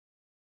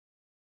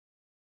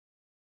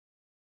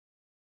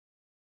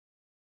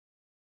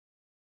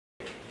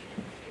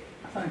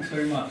Thanks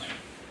very much.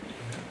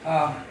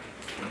 I'm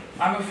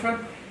afraid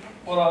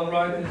what I'll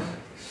write is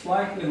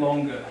slightly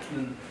longer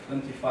than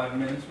 25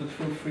 minutes, but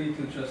feel free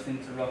to just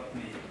interrupt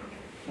me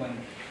when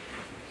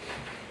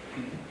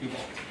you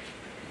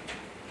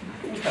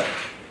want. Okay.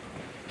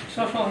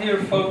 So I shall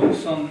here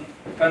focus on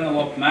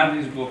Penelope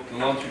Maddy's book, The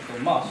Logical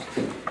Must,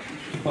 which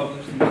was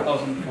published in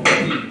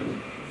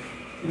 2014,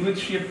 in which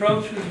she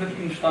approaches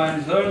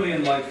Wittgenstein's early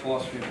and late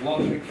philosophy of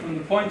logic from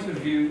the point of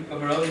view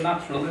of her own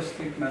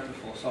naturalistic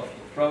metaphilosophical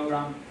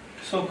program,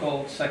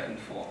 so-called second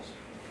philosophy.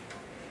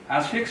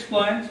 As she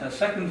explains, her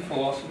second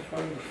philosopher,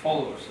 the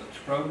follower of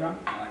such program,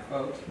 and I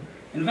quote,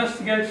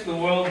 investigates the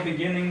world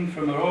beginning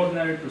from her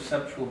ordinary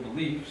perceptual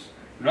beliefs,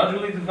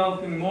 gradually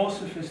developing more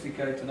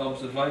sophisticated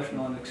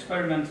observational and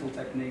experimental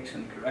techniques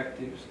and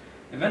correctives,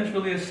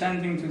 eventually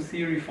ascending to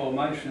theory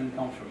formation and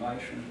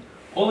confirmation,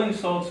 all in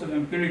sorts of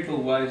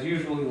empirical ways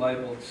usually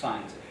labelled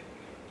scientific.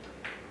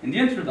 In the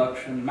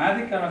introduction,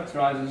 Maddy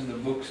characterises the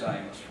book's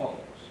aim as follows,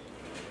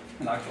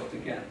 and I quote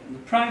again, the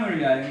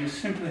primary aim is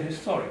simply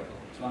historical,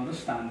 to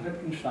understand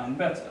Wittgenstein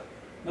better,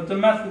 but the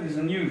method is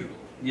unusual.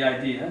 The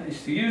idea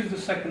is to use the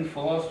second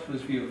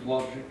philosopher's view of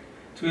logic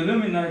to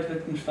illuminate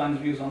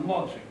Wittgenstein's views on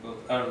logic, both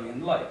early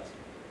and late.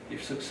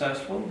 If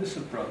successful, this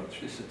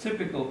approach, this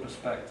atypical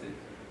perspective,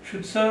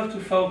 should serve to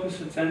focus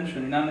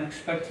attention in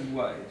unexpected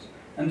ways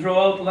and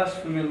draw out less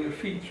familiar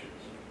features.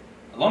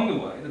 Along the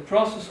way, the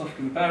process of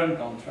compare and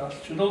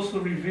contrast should also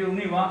reveal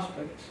new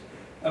aspects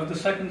of the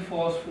second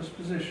philosopher's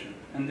position,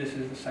 and this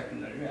is the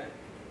secondary aim.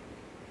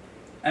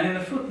 And in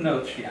a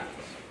footnote she adds,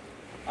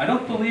 I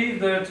don't believe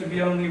there to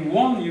be only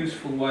one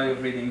useful way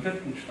of reading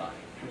Wittgenstein,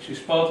 which is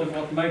part of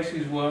what makes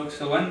his work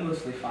so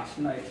endlessly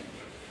fascinating.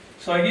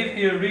 So I give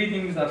here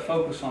readings that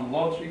focus on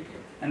logic,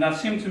 and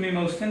that seem to me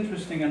most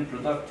interesting and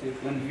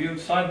productive when viewed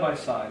side by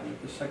side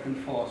with the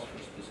second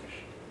philosopher's position.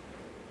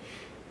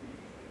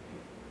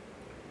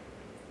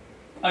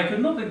 I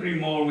could not agree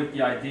more with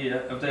the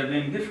idea of there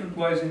being different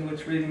ways in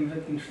which reading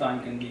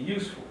Wittgenstein can be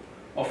useful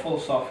or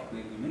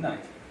philosophically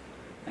illuminating.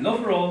 And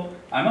overall,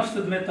 I must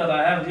admit that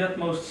I have the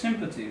utmost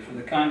sympathy for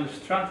the kind of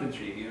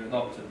strategy here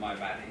adopted by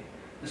Maddy,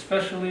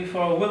 especially for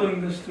our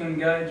willingness to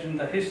engage in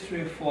the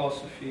history of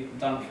philosophy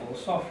done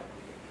philosophically.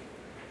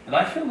 And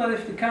I feel that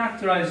if the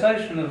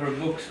characterization of her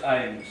book's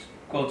aims,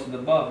 quoted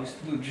above, is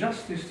to do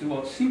justice to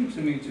what seemed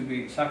to me to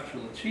be its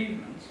actual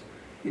achievements,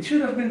 it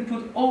should have been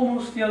put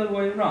almost the other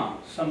way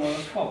around, somewhat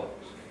as follows.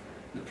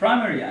 The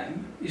primary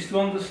aim is to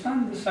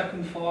understand the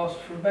second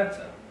philosopher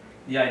better.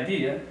 The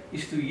idea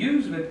is to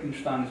use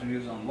Wittgenstein's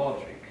views on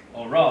logic,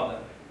 or rather,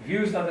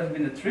 views that have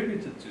been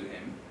attributed to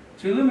him,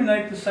 to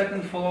illuminate the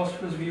second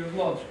philosopher's view of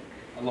logic.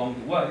 Along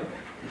the way,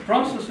 the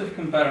process of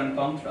compare and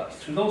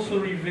contrast should also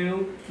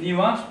reveal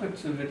new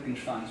aspects of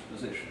Wittgenstein's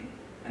position,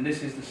 and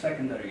this is the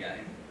secondary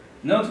aim,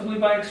 notably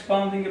by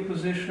expounding a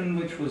position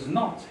which was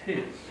not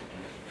his.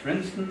 For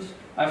instance,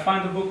 I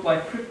find a book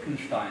like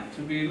Wittgenstein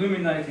to be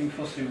illuminating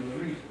for similar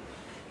reasons.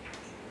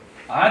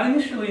 I had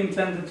initially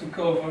intended to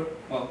cover,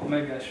 well,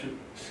 maybe I should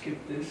skip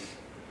this.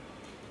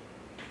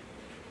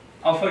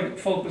 I'll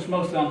focus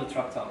mostly on the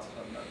Tractatus,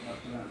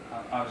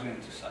 I was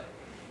going to say.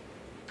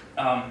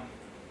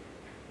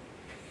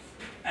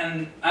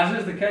 And as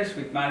is the case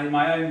with Maddy,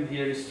 my aim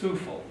here is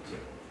twofold.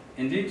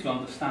 Indeed, to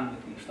understand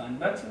Wittgenstein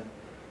better,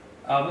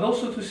 but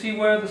also to see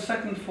where the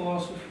second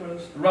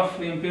philosopher's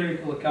roughly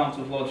empirical account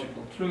of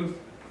logical truth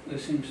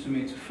seems to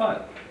me to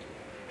fail.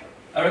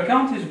 Our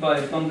account is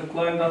based on the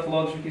claim that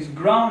logic is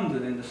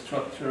grounded in the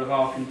structure of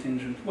our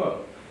contingent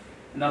world,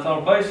 and that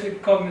our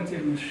basic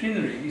cognitive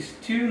machinery is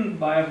tuned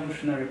by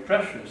evolutionary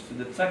pressures to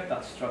detect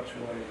that structure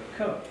where it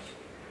occurs.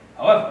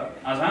 However,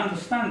 as I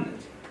understand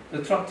it,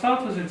 the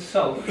Tractatus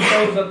itself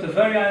shows that the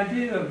very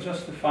idea of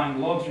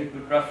justifying logic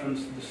with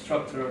reference to the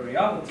structure of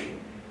reality,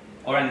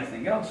 or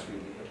anything else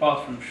really,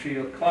 apart from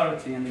sheer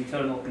clarity and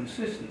internal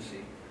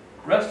consistency,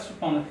 rests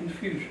upon a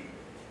confusion.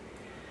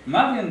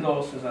 Maddy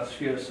endorses, as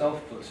she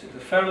herself puts it, a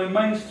fairly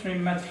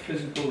mainstream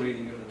metaphysical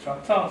reading of the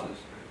Tractatus,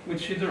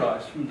 which she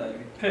derives from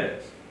David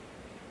Pearce.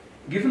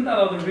 Given that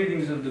other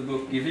readings of the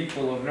book give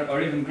equal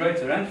or even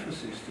greater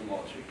emphasis to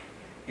logic,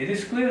 it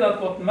is clear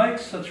that what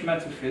makes such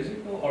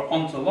metaphysical or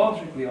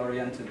ontologically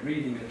oriented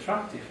reading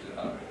attractive to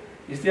her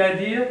is the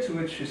idea to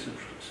which she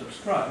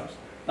subscribes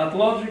that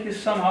logic is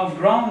somehow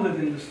grounded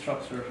in the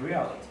structure of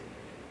reality.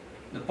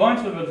 The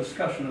point of her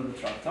discussion of the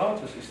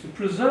Tractatus is to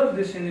preserve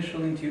this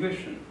initial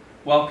intuition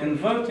while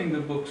converting the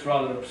book's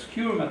rather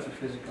obscure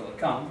metaphysical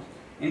account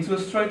into a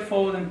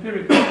straightforward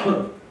empirical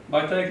one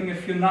by taking a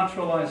few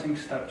naturalizing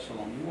steps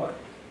along the way.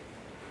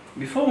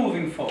 Before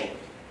moving forward,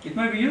 it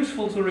may be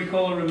useful to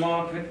recall a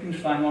remark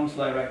Wittgenstein once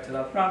directed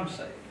at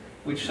Ramsay,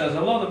 which says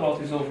a lot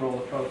about his overall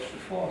approach to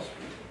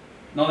philosophy.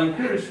 Not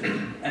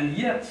empiricism, and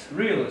yet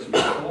realism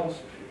is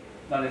philosophy.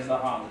 That is the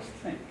hardest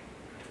thing.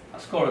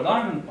 As Cora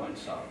Diamond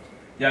points out,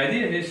 the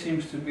idea here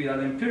seems to be that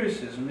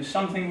empiricism is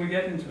something we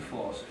get into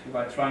philosophy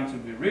by trying to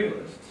be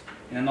realists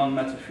in a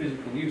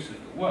non-metaphysical use of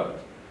the word,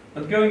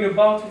 but going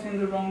about it in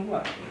the wrong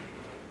way.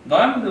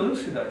 Diamond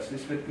elucidates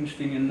this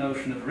Wittgensteinian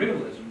notion of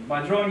realism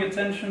by drawing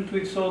attention to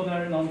its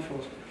ordinary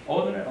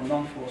or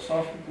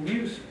non-philosophical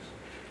uses,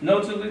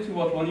 notably to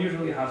what one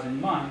usually has in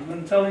mind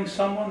when telling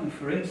someone who,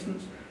 for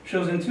instance,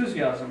 shows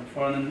enthusiasm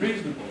for an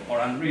unreasonable or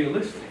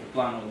unrealistic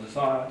plan or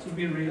desire to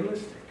be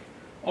realistic,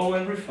 or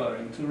when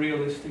referring to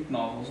realistic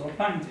novels or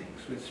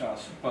paintings which are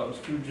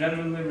supposed to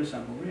genuinely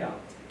resemble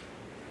reality.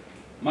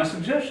 My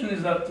suggestion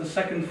is that the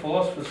second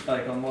philosopher's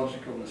take on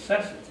logical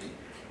necessity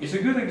is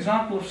a good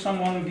example of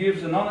someone who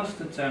gives an honest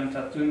attempt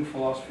at doing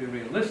philosophy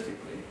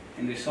realistically,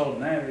 in this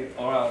ordinary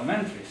or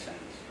elementary sense,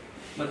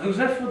 but whose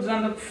efforts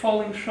end up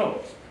falling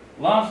short,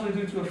 largely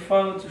due to a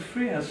failure to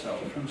free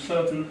herself from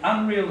certain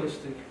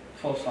unrealistic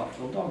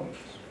philosophical dogmas.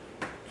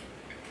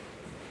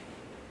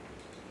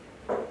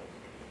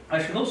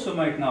 I should also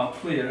make now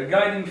clear a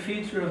guiding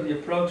feature of the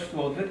approach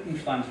toward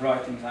Wittgenstein's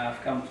writings I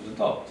have come to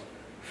adopt,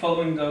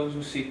 following those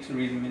who seek to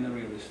read him in a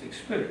realistic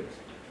spirit,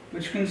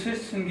 which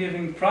consists in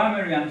giving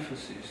primary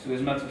emphasis to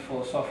his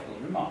metaphilosophical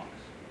remarks.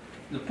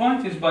 The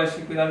point is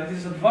basically that it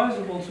is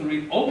advisable to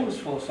read all his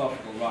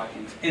philosophical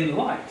writings in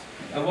light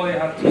of what he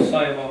had to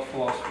say about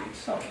philosophy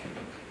itself.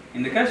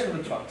 In the case of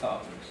the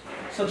Tractatus,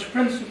 such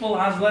principle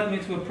has led me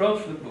to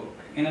approach the book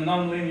in a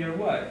non-linear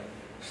way,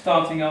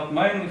 starting out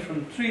mainly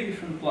from 3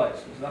 different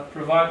places that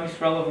provide us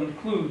relevant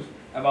clues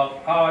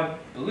about how I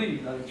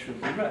believe that it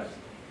should be read.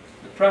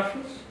 The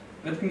preface,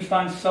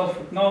 Wittgenstein's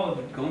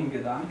self-acknowledged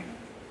Grundgedanke,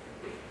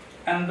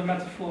 and the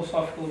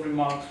metaphilosophical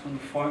remarks from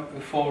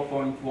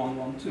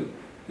 4.112.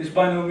 This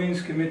by no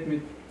means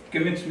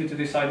commits me to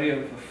this idea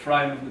of a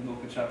frame of the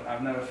book, which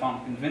I've never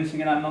found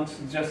convincing, and I'm not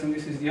suggesting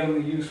this is the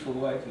only useful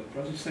way to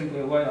approach it. It's simply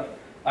a way that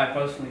I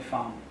personally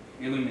found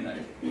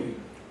illuminating.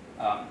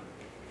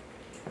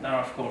 There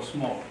are, of course,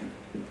 more.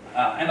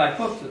 And I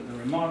quote the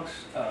remarks,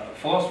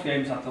 philosophy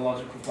aims at the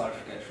logical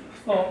clarification of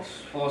thoughts.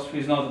 Philosophy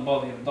is not a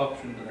body of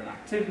doctrine but an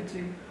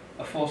activity.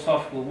 A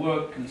philosophical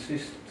work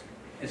consists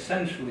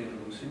essentially of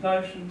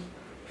elucidations.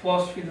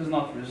 Philosophy does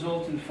not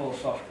result in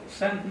philosophical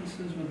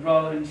sentences, but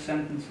rather in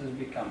sentences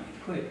becoming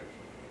clear.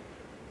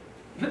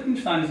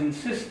 Wittgenstein is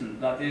insistent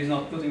that he is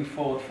not putting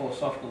forward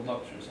philosophical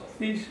doctrines or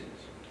theses,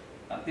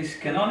 that this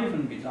cannot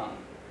even be done,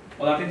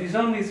 or that it is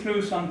only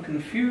through some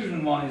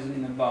confusion one is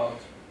in about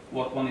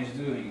what one is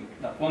doing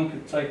that one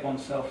could take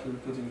oneself to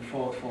putting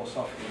forward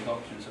philosophical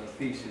doctrines or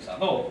theses at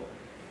all,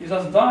 is,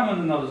 as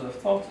Diamond and others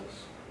have taught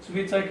us, to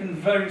be taken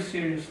very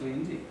seriously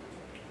indeed.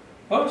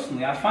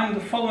 Personally, I find the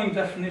following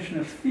definition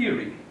of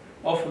theory,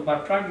 offered by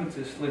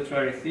pragmatist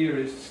literary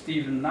theorists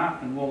Stephen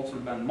Knapp and Walter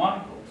Ben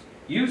Michaels,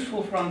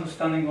 useful for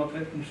understanding what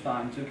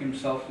Wittgenstein took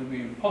himself to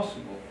be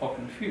impossible or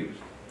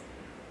confused.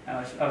 And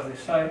as they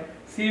say,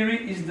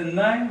 theory is the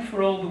name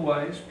for all the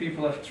ways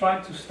people have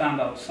tried to stand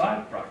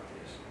outside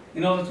practice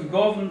in order to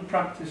govern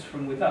practice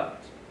from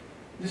without.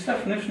 This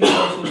definition is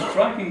also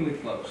strikingly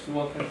close to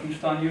what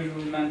Wittgenstein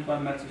usually meant by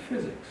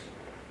metaphysics,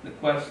 the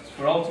quest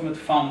for ultimate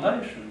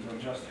foundations or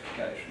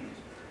justifications,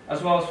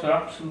 as well as for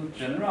absolute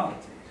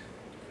generalities.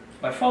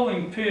 By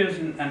following Peirce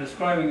and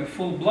ascribing a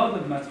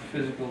full-blooded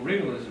metaphysical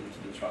realism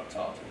to the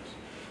Tractatus,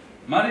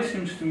 Maddy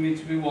seems to me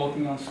to be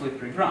walking on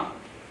slippery ground.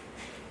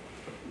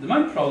 The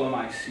main problem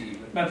I see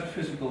with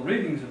metaphysical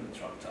readings of the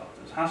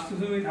Tractatus has to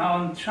do with how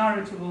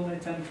uncharitable they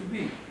tend to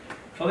be,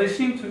 for they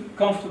seem to be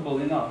comfortable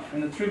enough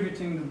in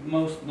attributing the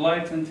most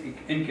blatant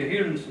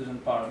incoherences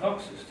and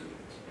paradoxes to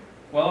it,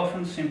 while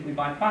often simply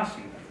bypassing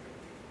them.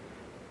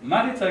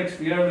 Maddy takes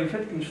the early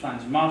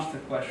Wittgenstein's master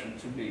question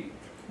to be,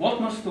 what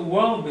must the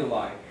world be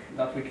like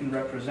that we can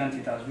represent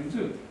it as we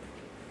do?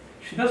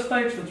 She thus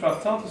takes the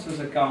Tractatus'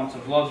 account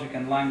of logic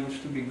and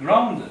language to be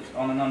grounded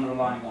on an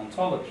underlying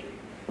ontology,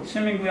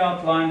 seemingly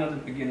outlined at the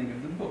beginning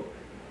of the book.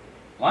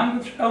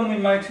 Language only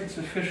makes its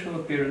official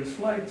appearance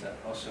later,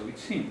 or so it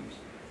seems,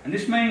 and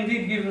this may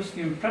indeed give us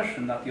the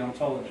impression that the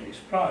ontology is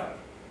prior.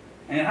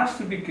 And it has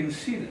to be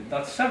conceded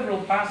that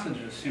several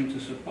passages seem to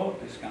support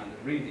this kind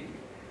of reading,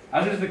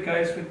 as is the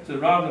case with the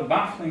rather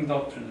baffling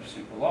doctrine of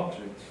simple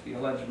objects, the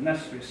alleged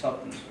necessary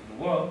substance of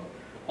the world,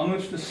 on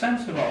which the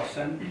sense of our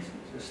sentences,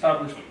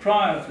 established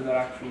prior to their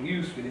actual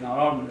use within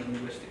our ordinary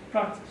linguistic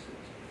practices,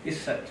 is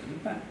said to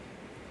depend.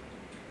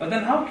 But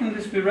then how can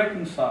this be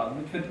reconciled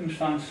with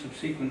Wittgenstein's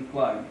subsequent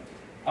claim,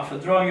 after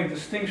drawing a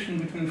distinction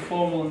between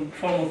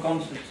formal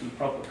concepts and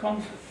proper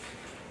concepts,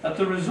 that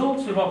the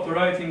results of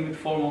operating with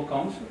formal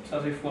concepts,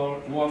 as if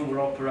one were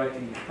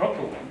operating with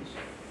proper ones,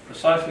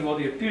 precisely what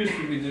he appears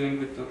to be doing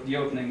with the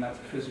opening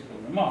metaphysical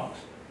remarks,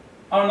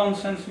 are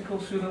nonsensical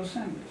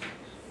pseudo-sentences.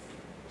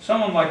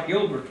 Someone like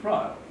Gilbert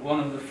Ryle, one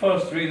of the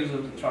first readers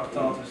of the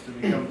Tractatus to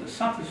become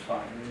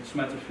dissatisfied with its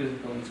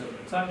metaphysical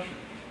interpretation,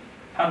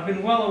 had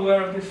been well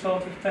aware of this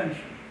sort of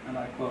tension, and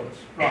I quote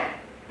Ryle.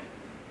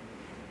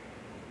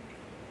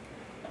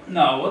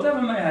 Now,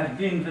 whatever may have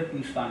been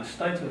Wittgenstein's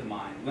state of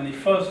mind when he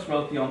first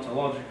wrote the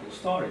ontological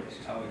story, this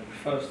is how he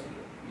refers to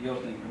the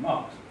opening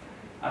remarks,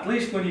 at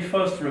least when he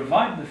first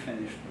revived the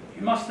finished book,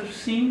 he must have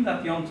seen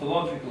that the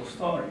ontological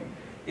story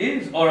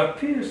is or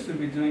appears to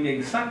be doing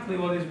exactly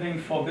what is being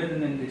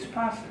forbidden in these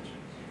passages,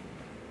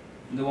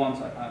 the ones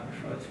I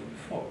referred to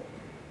before.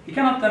 He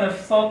cannot then have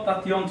thought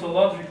that the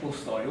ontological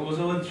story was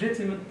a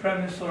legitimate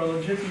premise or a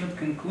legitimate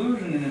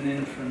conclusion in an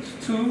inference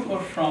to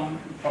or from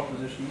the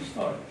propositional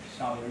story. This is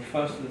how he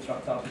refers to the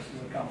Tractatus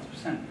as a account of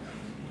sentiments.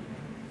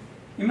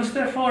 He must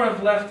therefore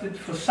have left it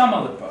for some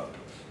other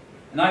purpose,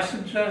 and I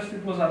suggest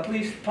it was at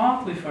least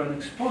partly for an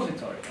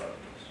expository purpose.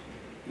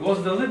 He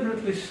was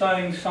deliberately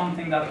saying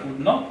something that would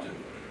not do,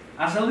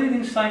 as a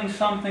leading saying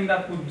something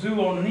that would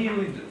do or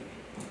nearly do.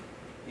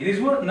 It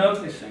is worth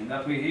noticing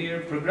that we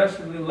hear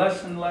progressively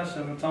less and less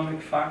of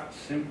atomic facts,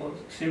 simples,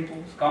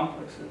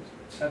 complexes,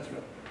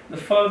 etc., the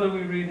further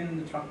we read in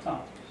the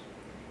Tractatus.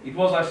 It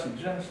was, I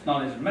suggest,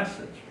 not his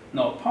message,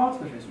 nor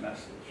part of his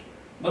message,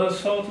 but a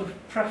sort of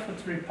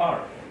prefatory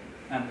parable.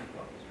 End of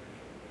quote.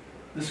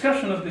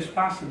 Discussion of this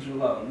passage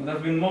alone would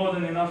have been more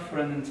than enough for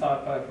an entire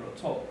paper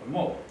at all, or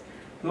more.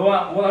 Though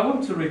what I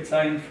want to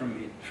retain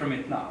from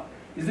it now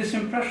is this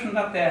impression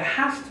that there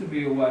has to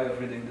be a way of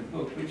reading the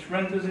book which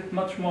renders it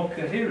much more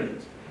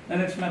coherent than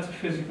its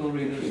metaphysical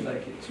readers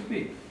take it to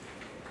be.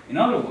 In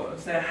other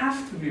words, there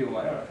has to be a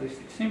way, or at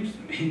least it seems to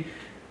me,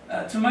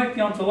 to make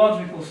the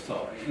ontological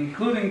story,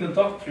 including the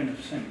doctrine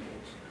of symbols,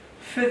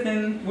 fit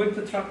in with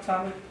the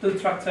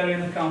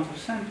Tractarian account of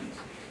sentences,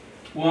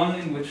 one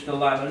in which the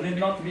latter need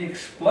not be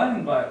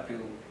explained by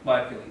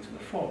appealing to the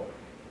former.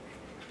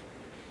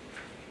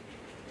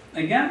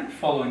 Again,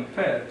 following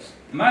Peirce,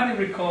 Maddy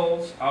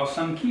recalls how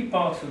some key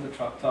parts of the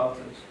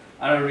Tractatus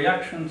are a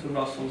reaction to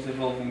Russell's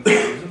evolving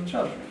theories of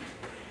judgment,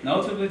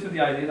 notably to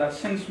the idea that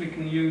since we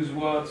can use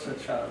words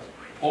such as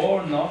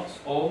or, not,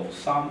 all,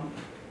 some,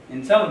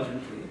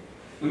 intelligently,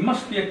 we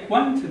must be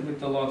acquainted with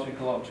the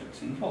logical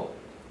objects involved,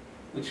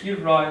 which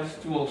give rise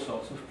to all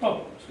sorts of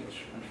problems,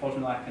 which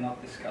unfortunately I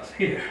cannot discuss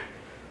here.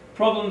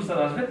 Problems that,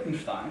 as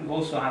Wittgenstein, who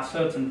also had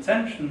certain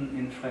tensions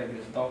in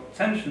Frege's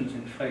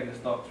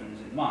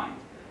doctrines in mind,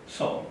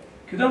 so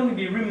could only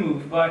be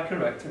removed by a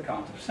correct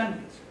account of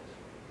sentences.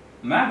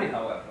 Maddy,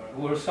 however,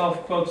 who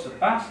herself quotes a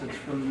passage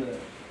from the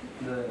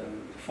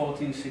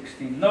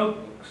 1416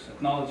 notebooks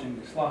acknowledging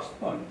this last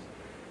point,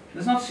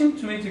 does not seem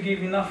to me to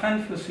give enough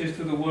emphasis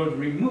to the word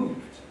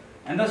removed,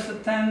 and thus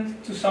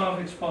attend to some of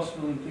its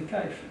possible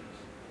implications.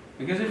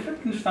 Because if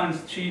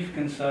Wittgenstein's chief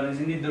concern is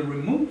indeed the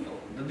removal,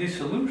 the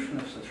dissolution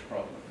of such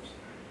problems,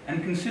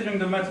 and considering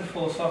the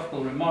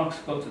metaphilosophical remarks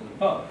quoted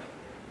above,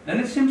 then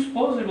it seems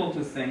plausible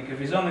to think of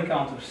his own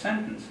account of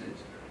sentences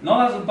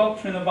not as a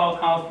doctrine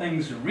about how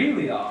things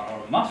really are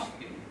or must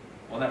be,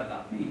 whatever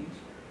that means,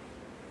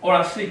 or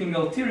as seeking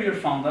ulterior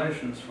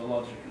foundations for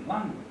logic and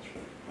language,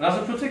 but as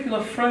a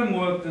particular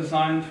framework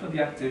designed for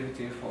the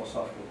activity of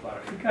philosophical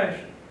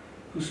clarification,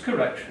 whose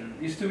correction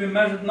is to be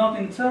measured not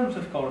in terms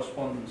of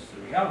correspondence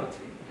to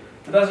reality,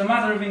 but as a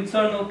matter of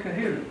internal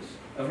coherence,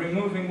 of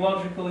removing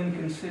logical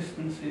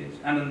inconsistencies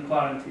and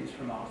unclarities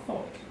from our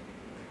thoughts.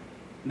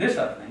 This,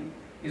 I think,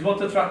 is what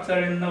the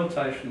Tractarian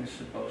notation is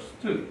supposed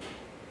to do.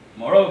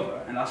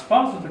 Moreover, and as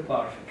part of the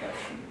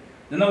clarification,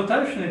 the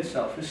notation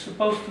itself is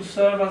supposed to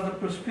serve as the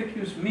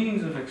perspicuous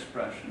means of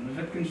expression of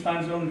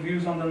Wittgenstein's own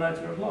views on the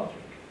nature of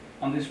logic.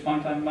 On this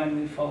point, I'm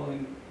mainly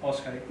following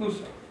Oscar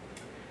Icluso.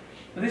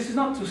 But this is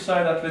not to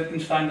say that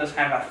Wittgenstein does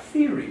have a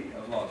theory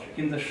of logic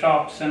in the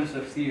sharp sense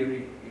of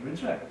theory he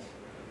rejects,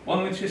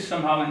 one which is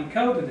somehow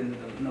encoded in the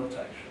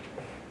notation.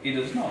 He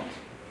does not,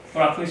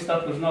 or at least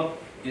that was not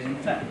his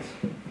intent.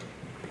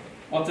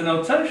 What the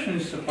notation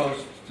is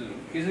supposed to do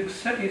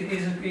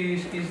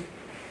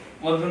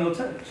what the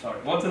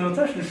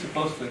notation is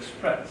supposed to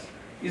express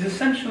is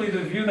essentially the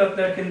view that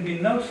there can be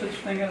no such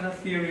thing as a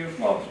theory of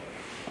logic,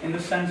 in the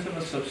sense of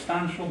a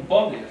substantial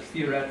body of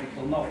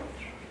theoretical knowledge.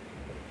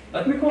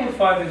 Let me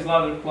qualify these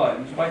latter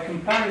claims by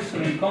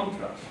comparison and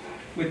contrast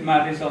with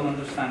Maddy's own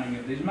understanding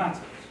of these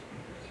matters.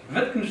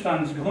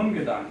 Wittgenstein's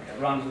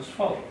Grundgedanke runs as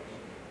follows.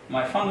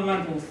 My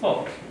fundamental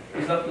thought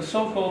is that the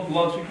so-called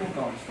logical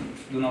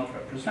constants do not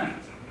represent.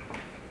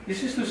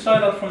 This is to say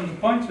that from the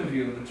point of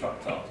view of the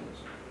Tractatus,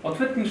 what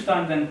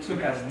Wittgenstein then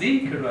took as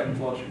the correct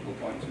logical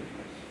point of view,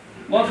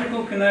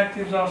 logical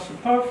connectives are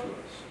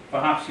superfluous,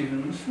 perhaps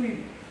even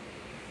misleading.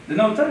 The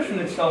notation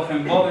itself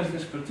embodies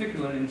this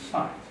particular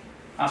insight,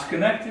 as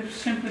connectives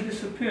simply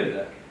disappear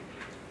there.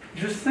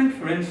 Just think,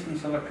 for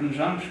instance, of a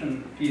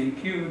conjunction P and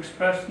Q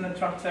expressed in a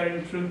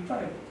Tractarian truth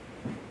table.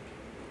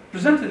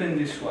 Presented in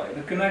this way,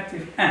 the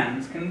connective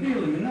and can be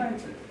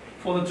eliminated,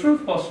 for the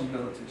truth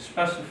possibilities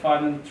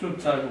specified in the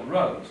truth table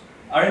rows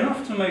are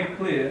enough to make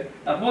clear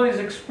that what is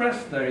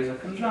expressed there is a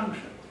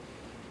conjunction.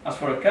 As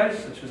for a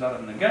case such as that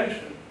of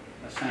negation,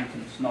 a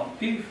sentence not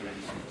P, for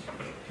instance,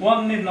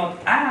 one need not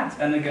add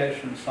a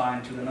negation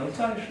sign to the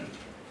notation,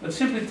 but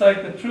simply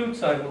take the truth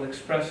table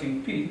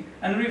expressing P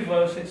and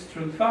reverse its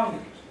truth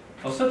values,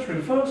 for such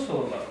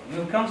reversal alone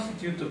will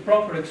constitute the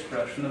proper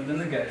expression of the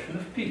negation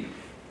of P.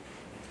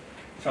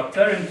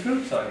 Tractarian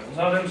truth tables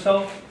are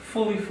themselves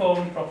fully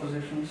formed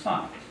propositional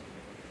signs.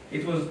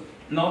 It was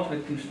not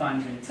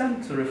Wittgenstein's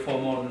intent to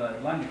reform ordinary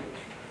language,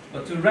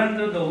 but to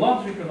render the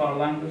logic of our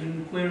language in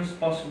the clearest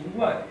possible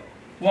way,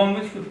 one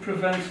which would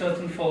prevent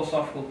certain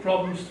philosophical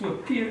problems to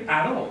appear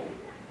at all.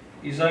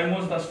 His aim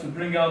was thus to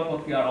bring out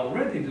what we are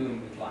already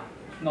doing with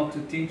language, not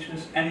to teach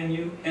us any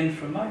new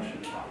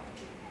information.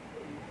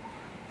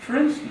 For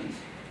instance,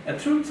 a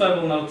truth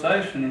table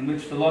notation in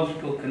which the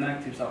logical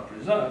connectives are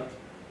preserved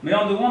may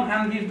on the one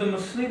hand give the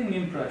misleading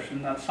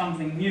impression that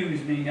something new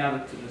is being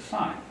added to the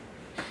sign,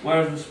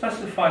 whereas the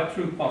specified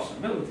true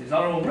possibilities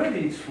are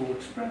already its full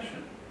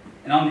expression,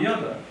 and on the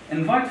other,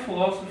 invite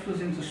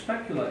philosophers into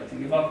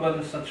speculating about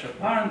whether such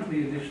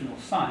apparently additional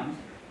signs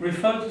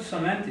refer to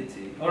some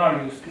entity or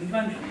are used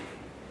conventionally.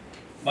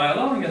 By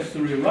allowing us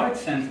to rewrite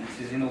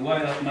sentences in a way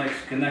that makes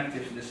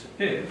connectives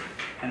disappear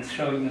and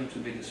showing them to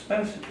be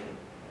dispensable,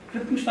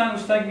 Wittgenstein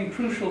was taking a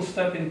crucial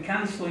step in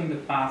cancelling the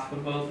path for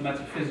both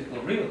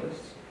metaphysical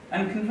realists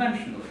and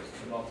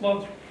conventionalists about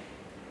logic.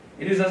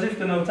 It is as if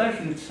the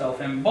notation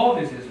itself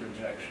embodies his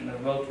rejection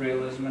of both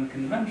realism and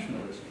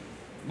conventionalism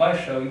by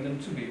showing them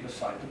to be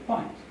beside the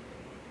point.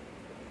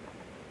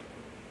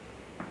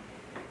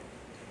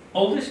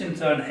 All this in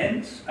turn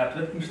hints at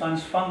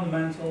Wittgenstein's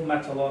fundamental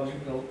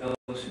metalogical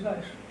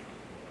elucidation.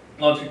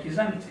 Logic is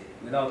empty,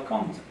 without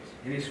content.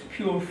 It is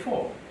pure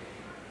form.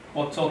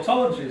 What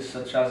tautologies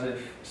such as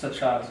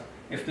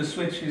if the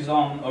switch is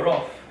on or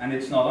off and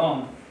it's not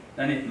on,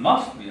 then it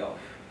must be off,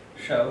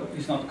 show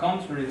is not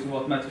contrary to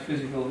what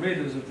metaphysical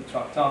readers of the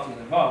Tractatus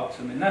avow,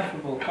 some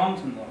ineffable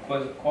content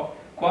or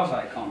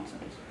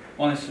quasi-content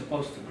one is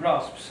supposed to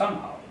grasp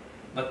somehow,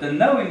 but the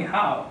knowing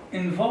how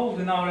involved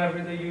in our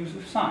everyday use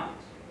of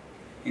science.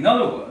 In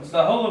other words,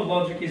 the whole of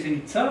logic is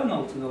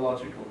internal to the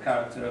logical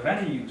character of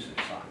any use of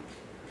science,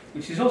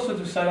 which is also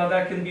to say that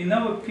there can be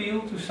no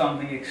appeal to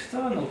something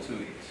external to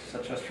it,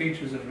 such as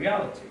features of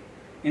reality,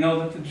 in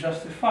order to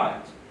justify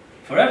it.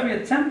 For every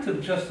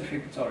attempted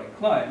justificatory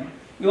claim,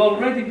 we'll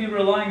already be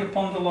relying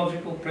upon the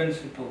logical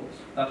principles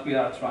that we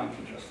are trying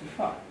to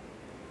justify.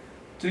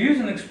 To use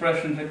an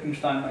expression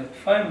Wittgenstein made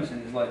famous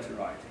in his later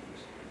writings,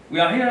 we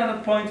are here at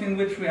a point in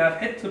which we have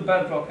hit the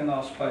bedrock and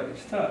our spade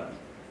is turned.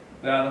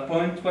 We are at a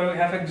point where we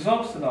have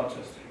exhausted our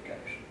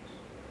justifications.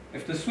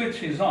 If the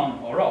switch is on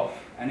or off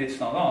and it's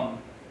not on,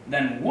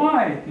 then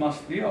why it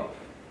must be off?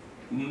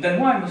 Then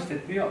why must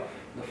it be off?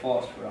 The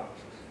philosopher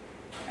asks.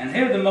 And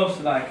here the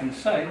most that I can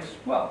say is,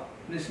 well,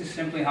 this is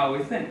simply how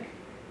we think,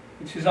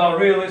 which is our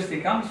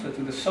realistic answer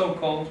to the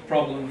so-called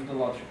problem of the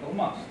logical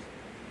must.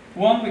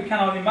 One we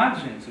cannot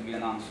imagine to be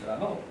an answer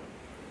at all.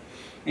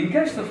 In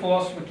case the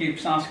philosopher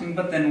keeps asking,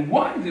 but then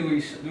why do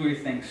we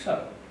think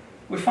so?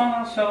 We find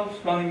ourselves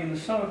running in a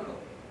circle.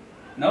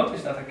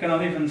 Notice that I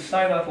cannot even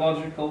say that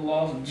logical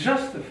laws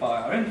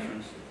justify our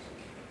inferences.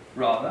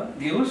 Rather,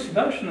 the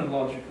elucidation of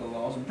logical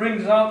laws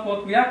brings out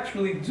what we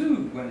actually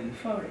do when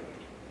inferring.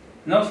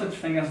 No such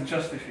thing as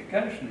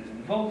justification is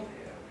involved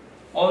here,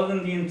 other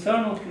than the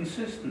internal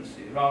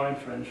consistency of our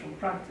inferential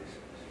practices.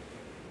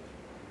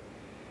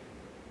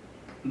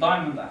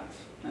 Diamond adds,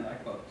 and I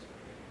quote,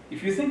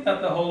 "If you think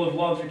that the whole of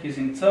logic is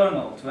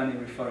internal to any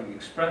referring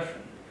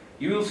expression,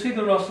 you will see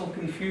the Russell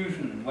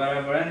confusion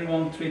wherever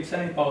anyone treats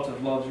any part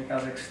of logic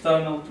as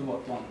external to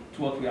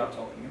what we are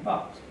talking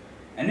about.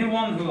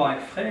 Anyone who,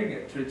 like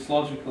Frege, treats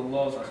logical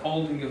laws as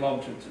holding of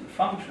objects and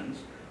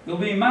functions will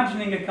be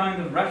imagining a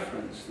kind of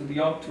reference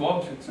to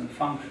objects and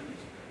functions,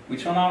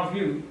 which on our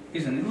view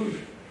is an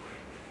illusion.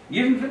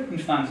 Given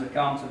Wittgenstein's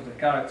account of the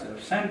character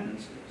of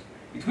sentences,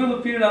 it will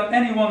appear that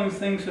anyone who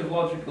thinks of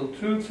logical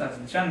truths as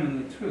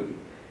genuinely true,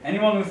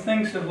 anyone who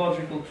thinks of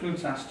logical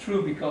truths as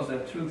true because their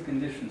truth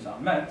conditions are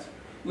met,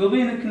 will be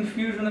in a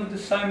confusion of the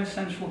same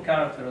essential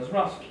character as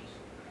Russell's.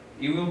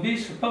 He will be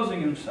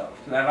supposing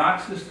himself to have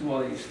access to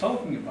what he is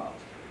talking about,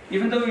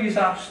 even though he is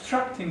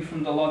abstracting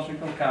from the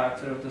logical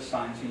character of the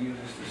science he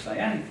uses to say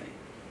anything.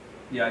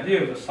 The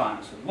idea of a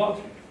science of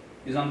logic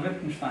is on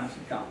Wittgenstein's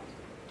account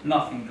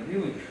nothing but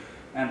illusion."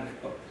 End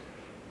of quote.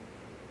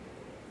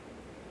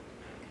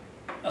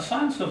 A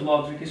science of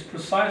logic is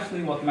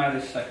precisely what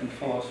Maddy's second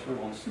philosopher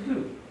wants to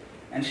do,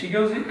 and she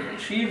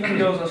even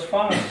goes as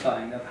far as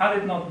saying that had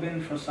it not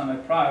been for some a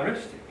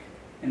prioristic,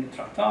 in the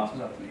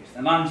Tractatus at least,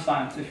 and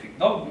unscientific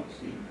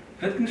dogmas,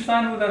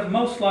 Wittgenstein would have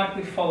most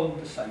likely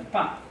followed the same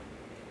path.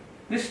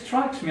 This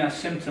strikes me as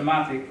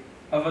symptomatic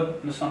of a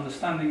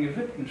misunderstanding of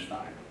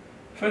Wittgenstein,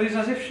 for it is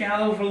as if she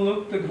had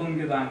overlooked the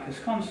Grundgedanke's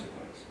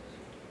consequences.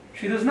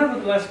 She does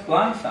nevertheless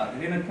glance at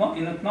it in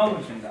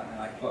acknowledging that,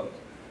 and I quote,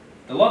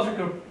 the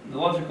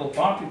logical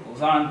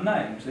particles aren't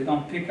names, they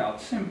don't pick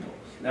out symbols.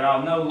 There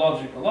are no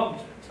logical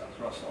objects,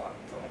 as Russell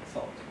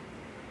thought.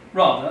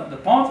 Rather, the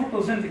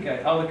particles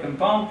indicate how the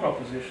compound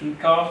proposition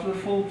carves the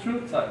full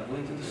truth table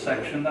into the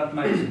section that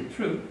makes it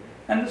true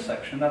and the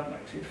section that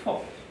makes it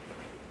false.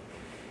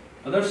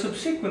 But her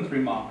subsequent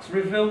remarks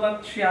reveal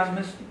that she has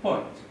missed the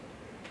point.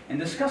 In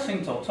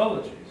discussing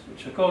tautologies,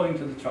 which according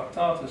to the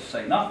Tractatus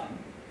say nothing,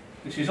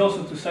 which is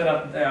also to say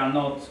that they are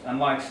not,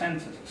 unlike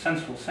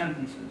sensual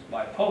sentences,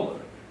 bipolar,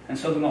 and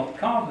so do not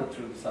carve the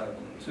truth table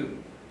in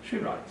two, she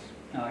writes,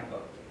 and I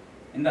quote,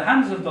 "In the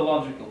hands of the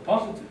logical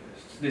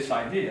positivists, this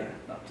idea,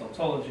 that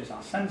tautologies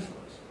are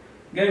senseless,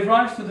 gave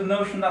rise to the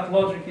notion that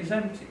logic is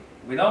empty,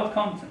 without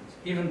content,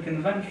 even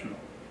conventional.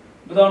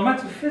 But our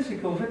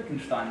metaphysical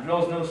Wittgenstein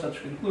draws no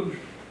such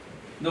conclusion.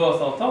 Though a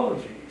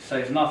tautology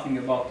says nothing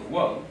about the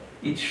world,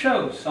 It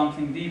shows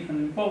something deep and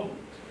important,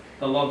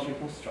 the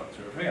logical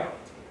structure of reality.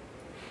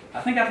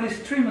 I think at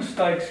least 3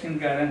 mistakes can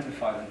be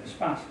identified in this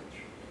passage.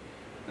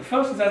 The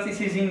first is that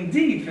it is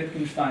indeed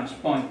Wittgenstein's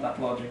point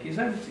that logic is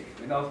empty,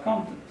 without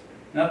content,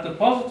 and that the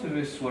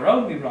positivists were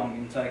only wrong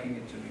in taking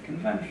it to be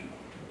conventional.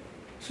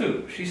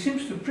 2, she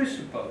seems to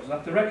presuppose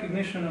that the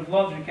recognition of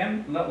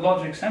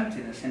logic's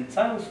emptiness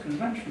entails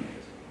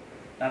conventionalism,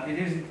 that it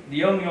is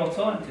the only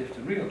alternative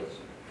to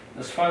realism,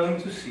 thus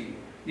failing to see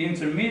the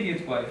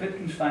intermediate way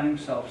Wittgenstein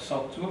himself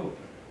sought to open.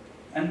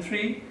 And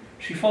 3,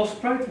 she falls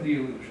prey to the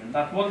illusion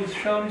that what is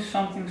shown is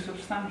something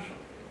substantial.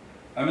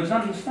 Her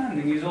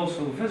misunderstanding is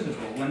also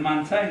visible when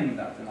maintaining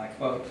that, and I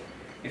quote,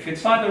 "If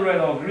it's either red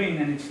or green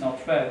and it's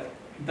not red,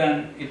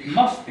 then it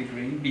must be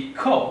green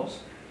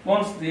because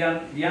once the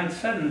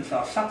antecedents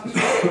are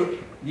satisfied,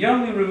 the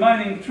only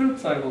remaining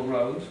truth table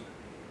rows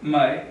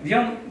make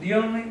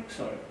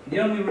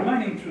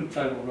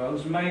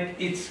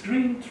its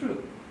green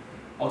true."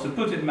 Or to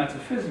put it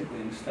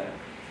metaphysically instead,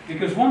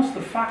 because once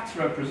the facts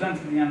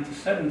represented the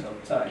antecedent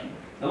obtain,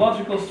 the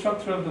logical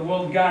structure of the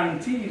world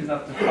guarantees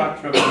that the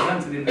fact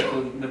represented in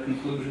the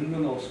conclusion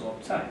will also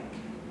obtain.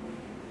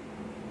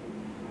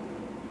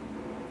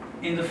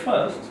 In the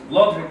first,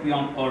 logically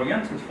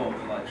oriented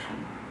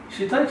formulation,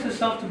 she takes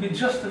herself to be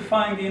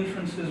justifying the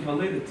inference's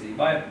validity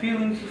by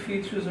appealing to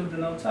features of the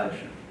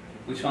notation,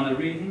 which on a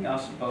reading are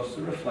supposed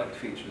to reflect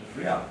features of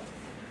reality,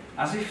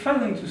 as if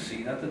failing to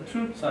see that the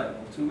truth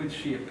table to which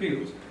she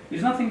appeals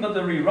is nothing but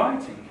the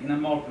rewriting in a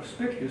more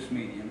perspicuous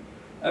medium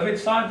of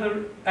it's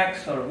either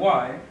X or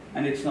Y,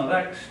 and it's not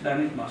X, then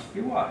it must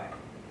be Y.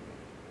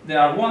 They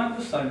are one and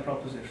the same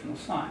propositional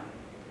sign.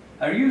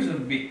 Her use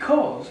of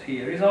because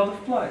here is out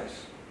of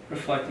place,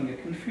 reflecting a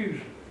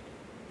confusion.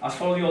 As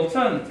for the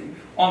alternative,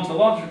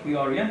 ontologically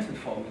oriented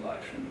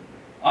formulation,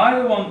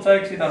 either one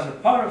takes it as a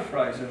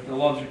paraphrase of the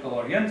logical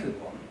oriented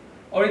one,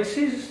 or it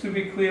ceases to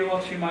be clear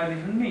what she might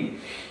even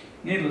mean.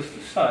 Needless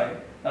to say,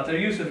 that her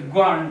use of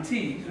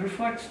guarantees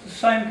reflects the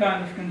same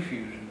kind of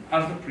confusion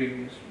as the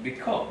previous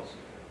because,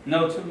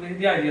 notably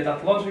the idea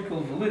that logical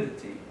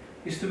validity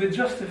is to be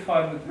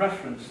justified with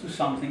reference to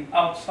something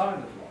outside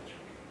of logic.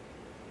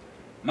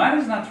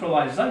 Maddy's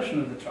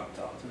naturalization of the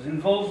Tractatus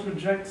involves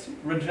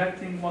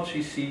rejecting what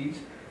she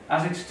sees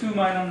as its 2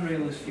 main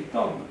unrealistic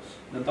dogmas,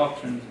 the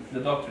doctrine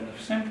of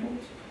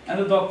simples and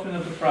the doctrine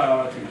of the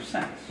priority of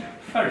sense.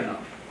 Fair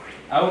enough.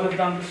 I would have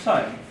done the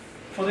same,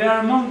 for they are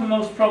among the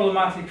most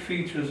problematic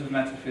features of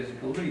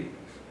metaphysical readings.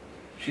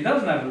 She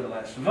does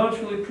nevertheless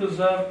virtually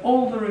preserve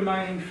all the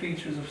remaining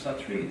features of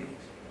such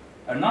readings.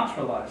 Her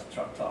naturalized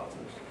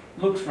Tractatus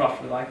looks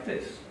roughly like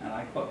this, and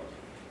I quote,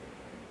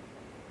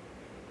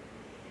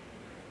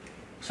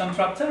 "Some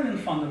Tractarian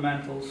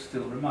fundamentals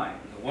still remain.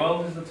 The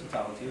world is the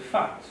totality of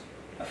facts.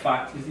 A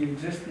fact is the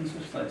existence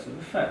of states of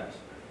affairs.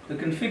 The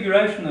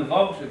configuration of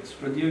objects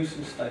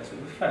produces states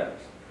of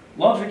affairs.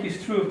 Logic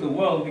is true of the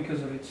world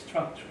because of its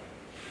structure.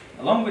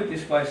 Along with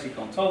this basic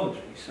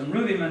ontology, some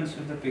rudiments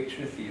of the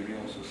picture theory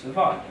also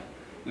survive.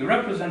 We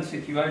represent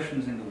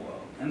situations in the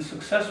world, and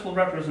successful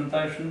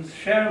representations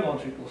share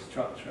logical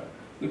structure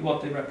with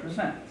what they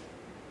represent.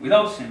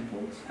 Without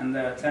simples and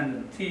their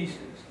attendant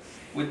theses,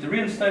 with the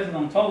reinstated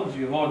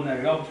ontology of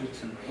ordinary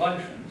objects and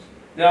relations,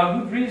 there are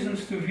good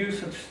reasons to view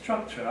such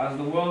structure as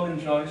the world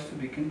enjoys to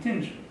be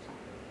contingent.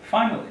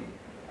 Finally,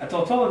 a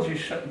tautology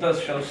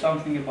does show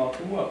something about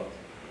the world,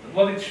 but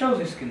what it shows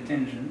is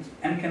contingent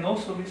and can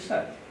also be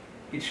set.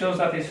 It shows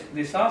that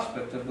this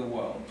aspect of the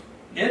world,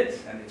 it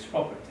and its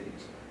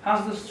properties,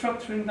 has the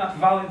structuring that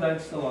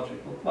validates the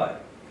logical claim.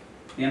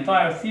 The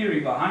entire theory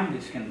behind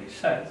this can be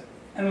said,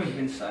 and we've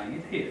been saying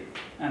it here."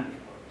 End of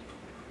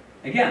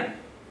quote. Again,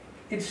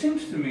 it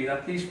seems to me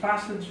that these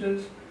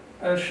passages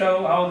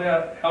show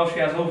how she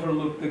has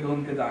overlooked the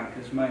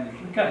Grundgedanke's main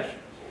implications.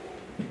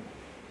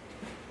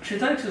 She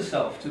takes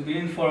herself to be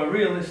in for a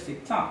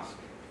realistic task,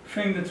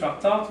 freeing the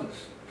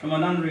Tractatus from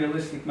an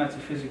unrealistic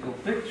metaphysical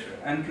picture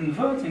and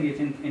converting it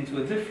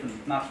into a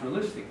different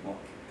naturalistic one,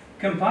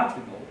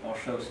 compatible, or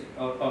so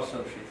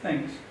she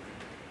thinks,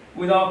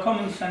 with our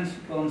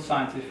commonsensical and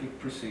scientific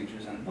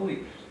procedures and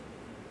beliefs.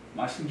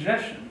 My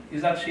suggestion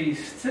is that she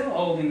is still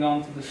holding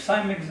on to the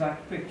same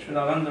exact picture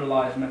that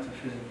underlies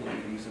metaphysical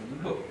readings of the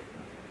book.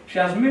 She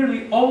has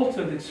merely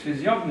altered its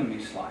physiognomy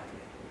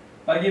slightly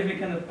by giving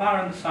it an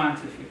apparent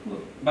scientific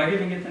look, by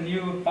giving it a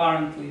new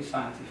apparently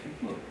scientific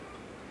look.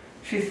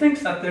 She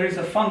thinks that there is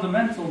a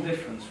fundamental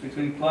difference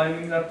between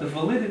claiming that the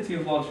validity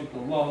of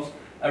logical laws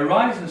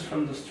arises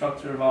from the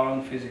structure of our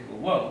own physical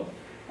world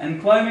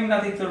and claiming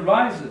that it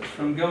arises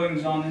from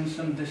goings-on in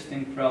some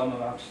distinct realm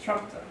of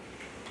abstracta.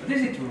 But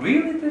is it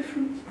really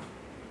different?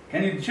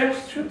 Can you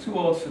gesture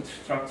towards such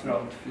structure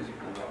of the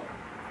physical world?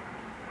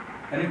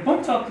 Can you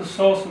point out the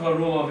source of a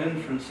rule of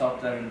inference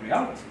out there in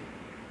reality?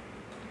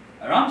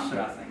 Her answer,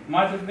 I think,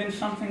 might have been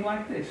something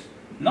like this.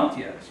 Not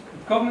yet,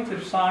 but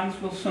cognitive science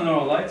will sooner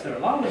or later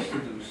allow us to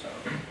do so,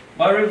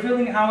 by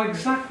revealing how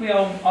exactly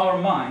our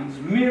minds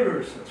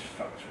mirror such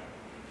structure.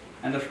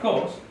 And of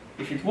course,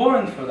 if it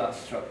weren't for that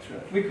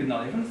structure, we could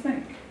not even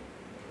think.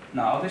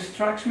 Now, this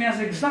strikes me as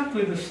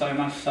exactly the same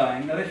as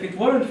saying that if it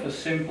weren't for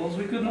simples,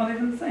 we could not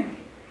even think,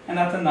 and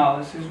that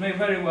analysis may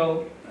very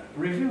well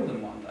reveal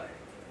them one day.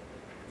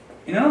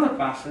 In another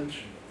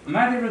passage,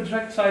 Maddy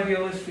rejects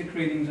idealistic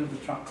readings of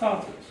the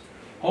Tractatus,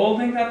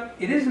 holding that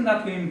it isn't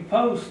that we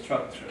impose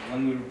structure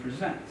when we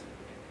represent.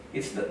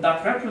 It's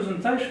that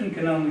representation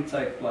can only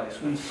take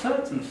place when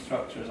certain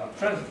structures are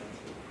present.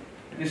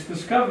 This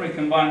discovery,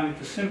 combined with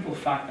the simple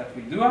fact that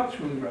we do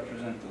actually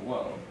represent the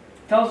world,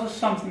 tells us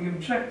something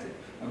objective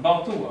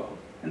about the world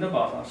and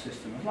about our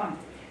system of language.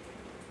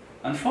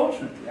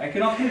 Unfortunately, I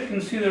cannot here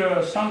consider our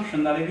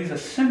assumption that it is a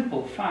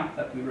simple fact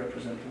that we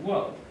represent the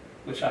world,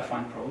 which I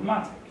find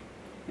problematic.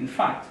 In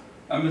fact,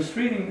 a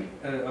misreading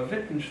of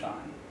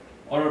Wittgenstein,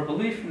 or a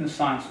belief in the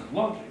science of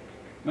logic,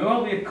 may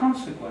well be a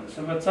consequence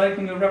of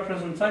taking a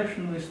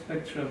representationalist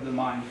picture of the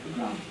mind for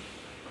granted.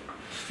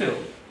 Still,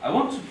 I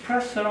want to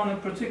press her on a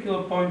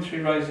particular point she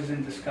raises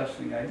in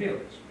discussing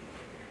idealism.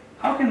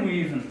 How can we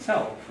even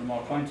tell, from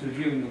our point of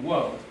view in the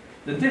world,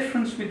 the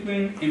difference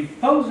between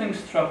imposing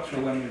structure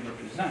when we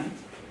represent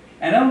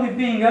and only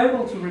being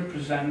able to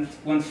represent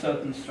when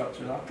certain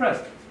structures are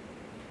present?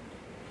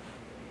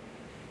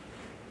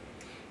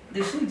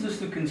 This leads us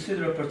to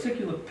consider a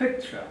particular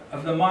picture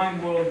of the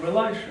mind-world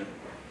relation.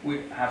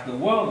 We have the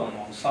world on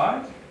one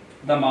side,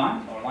 the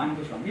mind, or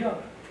language, on the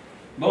other.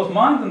 Both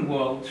mind and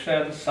world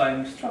share the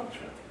same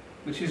structure,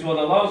 which is what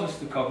allows us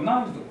to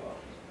cognize the world.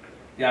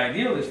 The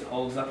idealist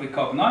holds that we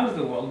cognize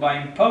the world by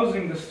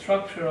imposing the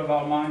structure of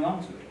our mind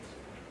onto it,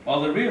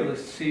 while the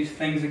realist sees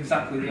things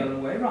exactly the other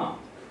way around.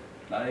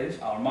 That is,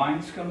 our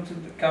mind comes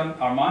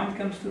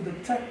to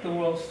detect the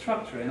world's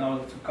structure in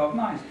order to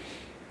cognize it.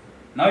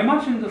 Now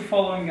imagine the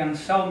following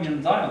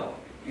Anselmian dialogue,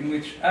 in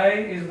which A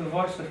is the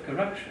voice of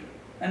correction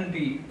and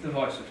B the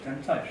voice of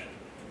temptation.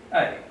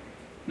 A.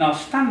 Now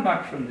stand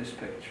back from this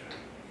picture.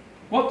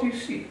 What do you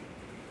see?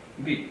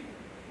 B.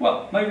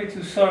 Well, maybe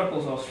two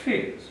circles or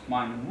spheres,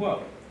 mind and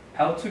world,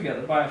 held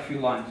together by a few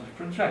lines of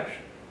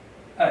projection.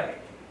 A.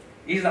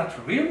 Is that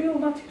really all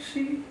that you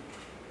see?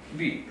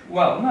 B.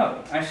 Well,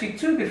 no, I see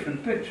two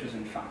different pictures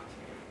in fact.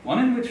 One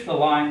in which the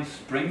lines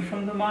spring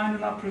from the mind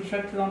and are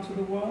projected onto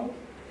the world,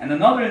 and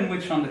another in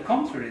which, on the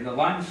contrary, the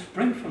lines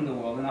spring from the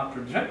world and are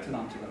projected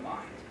onto the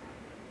mind.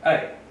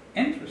 A.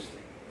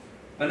 Interesting.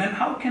 But then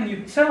how can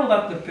you tell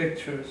that the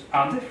pictures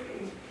are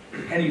different?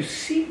 Can you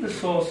see the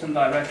source and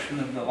direction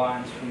of the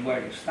lines from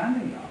where you're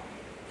standing now?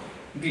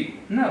 B.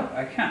 No,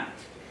 I can't.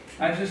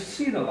 I just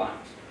see the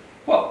lines.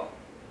 Well,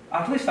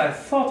 at least I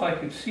thought I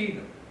could see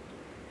them.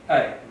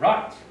 A.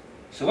 Right.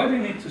 So where do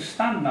you need to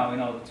stand now in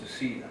order to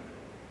see them?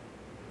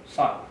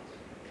 Silence.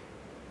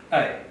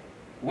 A.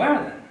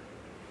 Where then?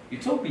 You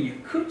told me you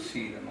could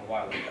see them a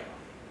while ago.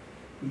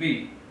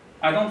 B.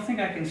 I don't think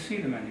I can see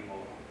them anymore.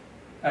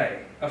 A.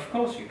 Of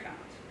course you can't.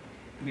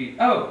 B.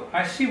 Oh,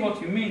 I see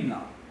what you mean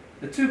now.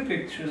 The two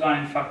pictures are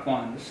in fact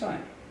one and the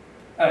same.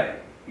 A.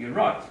 You're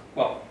right.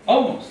 Well,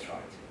 almost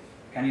right.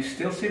 Can you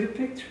still see the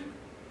picture?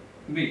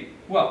 B.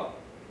 Well,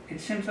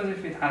 it seems as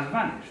if it has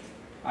vanished.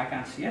 I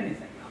can't see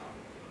anything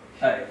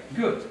now. A.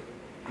 Good.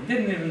 It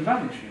didn't even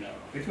vanish, you know.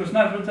 It was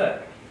never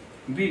there.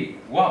 B.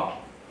 Wow,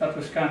 that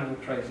was kind of a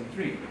crazy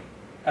dream.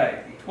 A.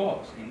 It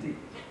was, indeed.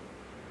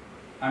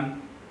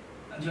 I'm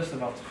just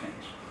about to finish.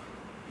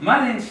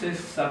 Maddy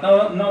insists that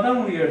not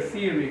only her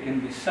theory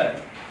can be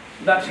said,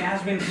 but that she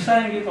has been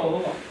saying it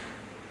all along.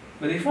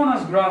 But if one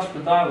has grasped the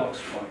dialogue's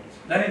point,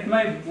 then it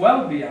may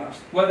well be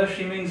asked whether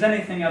she means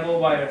anything at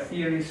all by her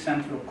theory's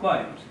central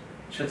claims,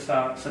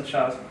 such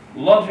as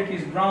logic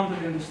is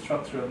grounded in the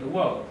structure of the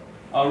world,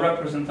 our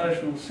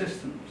representational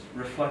systems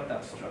reflect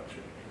that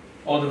structure,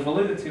 or the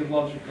validity of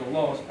logical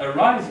laws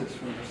arises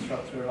from the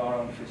structure of our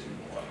own physical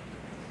world.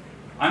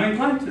 I'm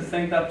inclined to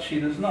think that she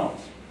does not,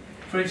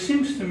 for it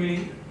seems to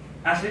me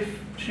as if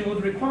she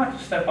would require to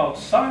step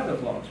outside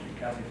of logic,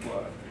 as it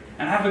were,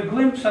 and have a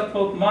glimpse at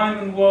both mind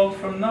and world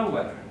from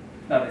nowhere,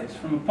 that is,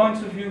 from a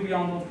point of view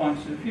beyond all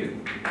points of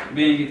view,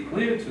 being it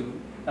clear too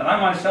that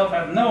I myself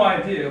have no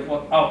idea of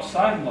what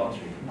outside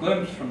logic,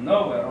 glimpse from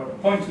nowhere, or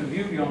point of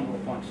view beyond all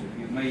points of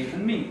view may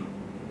even mean.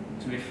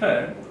 To be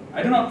fair,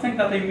 I do not think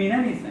that they mean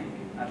anything,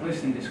 at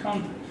least in this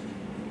context.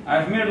 I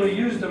have merely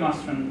used them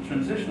as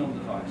transitional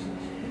devices,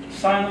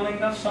 signaling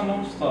that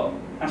someone's thought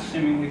has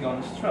seemingly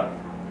gone astray.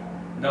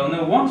 Though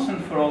no once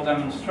and for all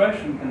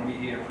demonstration can be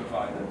here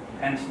provided,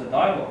 hence the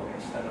dialogue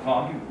instead of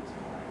argument,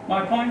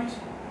 my point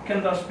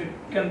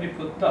can be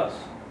put thus.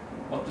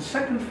 What the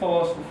second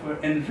philosopher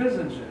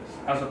envisages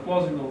as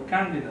possible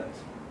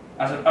candidates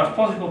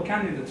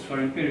for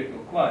empirical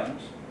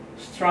claims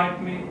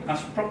strike me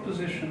as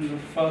propositions of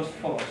first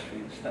philosophy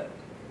instead.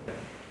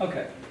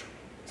 Okay,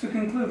 to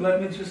conclude,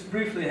 let me just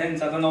briefly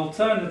hint at an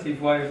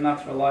alternative way of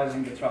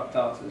naturalizing the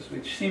Tractatus,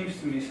 which seems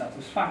to me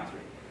satisfactory,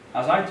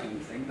 as I too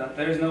think that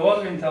there is no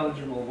other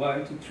intelligible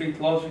way to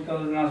treat logic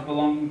other than as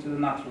belonging to the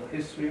natural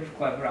history of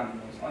clever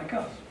animals like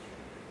us.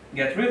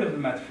 Get rid of the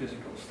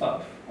metaphysical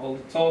stuff, all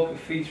the talk of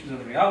features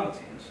of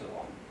reality and so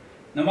on,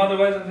 no matter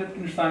whether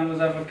Wittgenstein was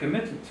ever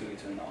committed to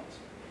it or not,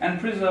 and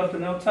preserve the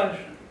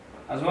notation,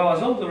 as well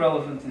as all the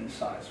relevant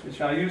insights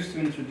which are used to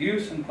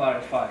introduce and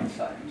clarify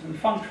science and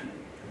functioning,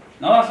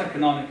 not as a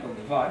canonical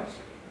device,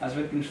 as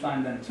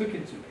Wittgenstein then took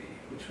it to be,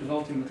 which was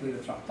ultimately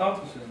the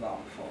Tractatus'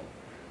 downfall,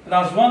 but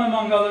as one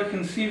among other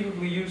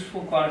conceivably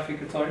useful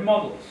clarificatory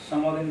models,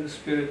 somewhat in the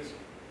spirit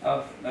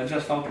of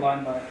just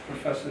outlined by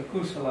Professor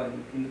Kusala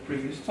in the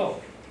previous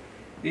talk.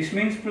 This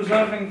means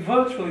preserving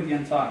virtually the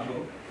entire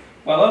book,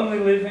 while only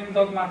leaving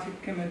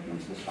dogmatic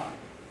commitments aside.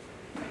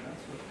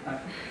 That's what I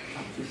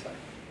have to say.